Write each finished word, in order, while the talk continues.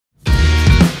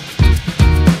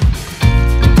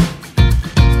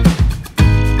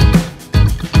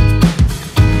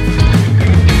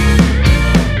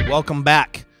Welcome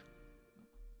back.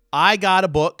 I got a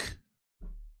book,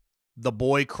 The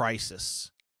Boy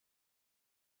Crisis.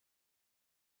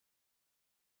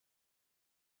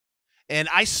 And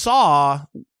I saw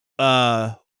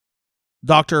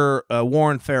Dr.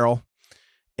 Warren Farrell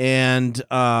and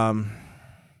on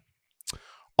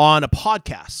a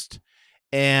podcast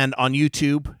and on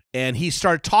YouTube, and he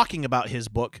started talking about his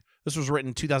book. This was written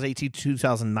in 2018,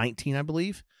 2019, I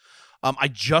believe. I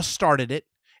just started it,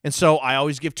 and so I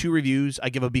always give two reviews. I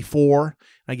give a before,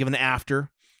 and I give an after,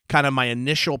 kind of my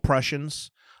initial impressions.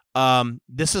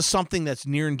 This is something that's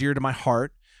near and dear to my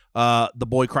heart, the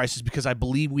boy crisis, because I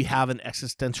believe we have an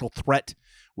existential threat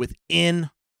within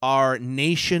our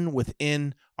nation,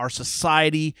 within our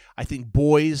society. I think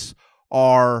boys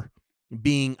are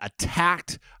being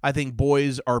attacked. I think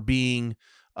boys are being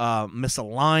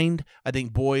misaligned. I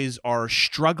think boys are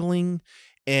struggling.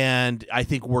 And I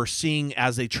think we're seeing,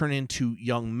 as they turn into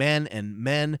young men and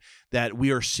men, that we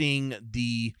are seeing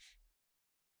the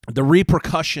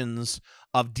repercussions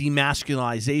of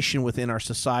demasculinization within our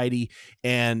society.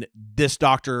 And this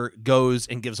doctor goes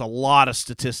and gives a lot of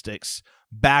statistics,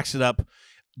 backs it up.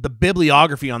 The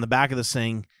bibliography on the back of this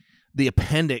thing, the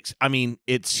appendix, I mean,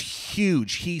 it's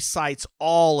huge. He cites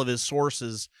all of his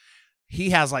sources. He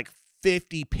has like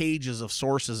 50 pages of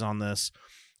sources on this.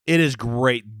 It is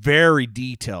great, very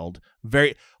detailed.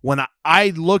 When I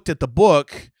looked at the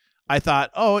book, I thought,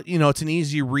 oh, it's an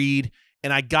easy read,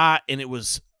 and it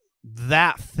was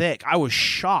that thick. I was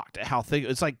shocked at how thick.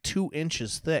 It's like 2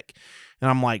 inches thick, and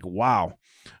I'm like, wow.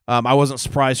 I wasn't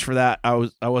surprised for that. I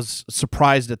was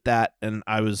surprised at that, and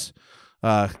I was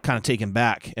kind of taken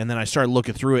back. And then I started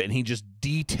looking through it, and he just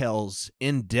details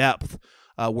in depth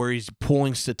where he's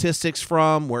pulling statistics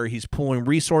from, where he's pulling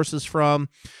resources from.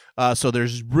 So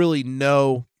there's really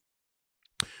no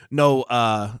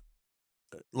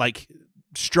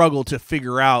struggle to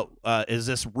figure out, is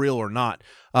this real or not?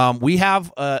 We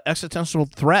have an existential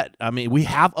threat. I mean, we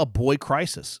have a boy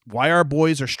crisis. Why our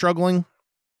boys are struggling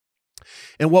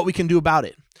and what we can do about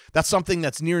it. That's something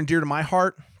that's near and dear to my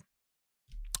heart.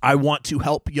 I want to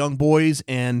help young boys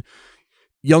and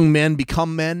young men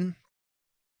become men.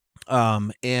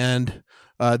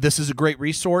 This is a great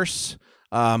resource.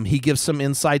 He gives some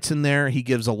insights in there. He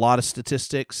gives a lot of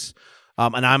statistics.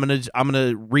 And I'm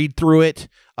gonna read through it.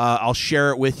 I'll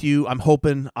share it with you. I'm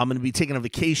hoping I'm gonna be taking a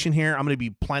vacation here. I'm gonna be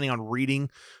planning on reading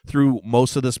through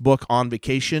most of this book on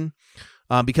vacation,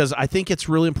 because I think it's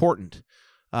really important.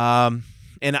 And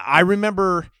I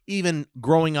remember even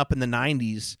growing up in the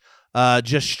 90s,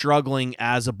 just struggling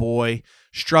as a boy,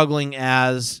 struggling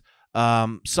as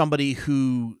somebody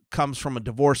who comes from a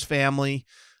divorced family.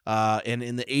 And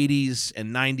in the 80s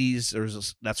and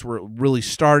 90s, that's where it really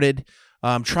started.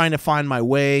 Trying to find my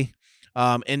way.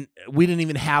 And we didn't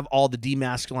even have all the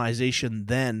demasculinization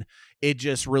then. It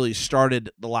just really started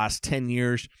the last 10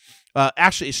 years.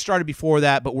 Actually, it started before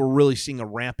that, but we're really seeing a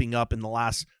ramping up in the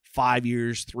last 5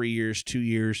 years, 3 years, 2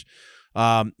 years.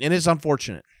 And it's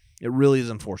unfortunate. It really is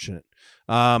unfortunate.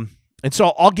 And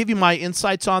so I'll give you my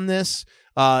insights on this,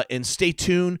 and stay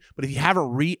tuned. But if you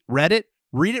haven't read it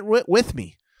with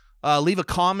me. Leave a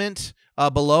comment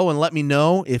below and let me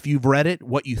know if you've read it,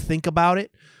 what you think about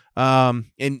it.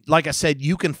 And like I said,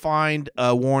 you can find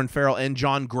Warren Farrell and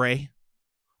John Gray.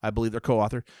 I believe they're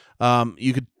co-author.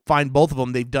 You could find both of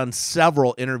them. They've done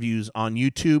several interviews on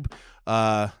YouTube.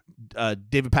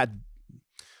 David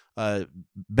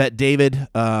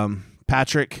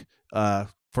Patrick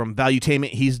from Valuetainment,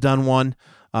 he's done one,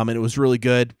 and it was really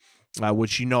good.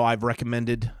 Which I've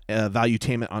recommended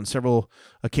Valuetainment on several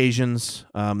occasions.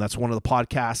 That's one of the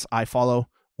podcasts I follow,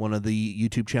 one of the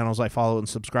YouTube channels I follow and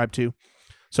subscribe to.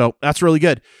 So that's really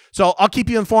good. So I'll keep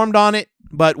you informed on it,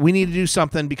 but we need to do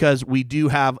something because we do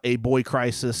have a boy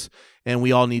crisis, and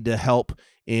we all need to help.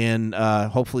 And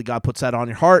hopefully God puts that on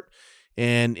your heart.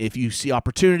 And if you see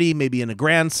opportunity, maybe in a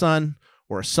grandson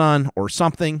or a son or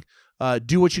something,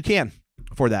 do what you can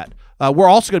for that. We're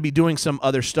also going to be doing some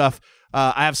other stuff.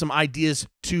 I have some ideas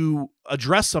to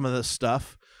address some of this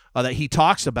stuff that he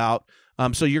talks about.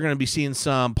 So you're going to be seeing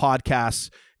some podcasts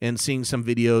and seeing some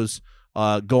videos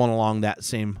going along that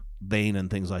same vein and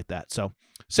things like that. So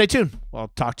stay tuned. I'll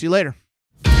talk to you later.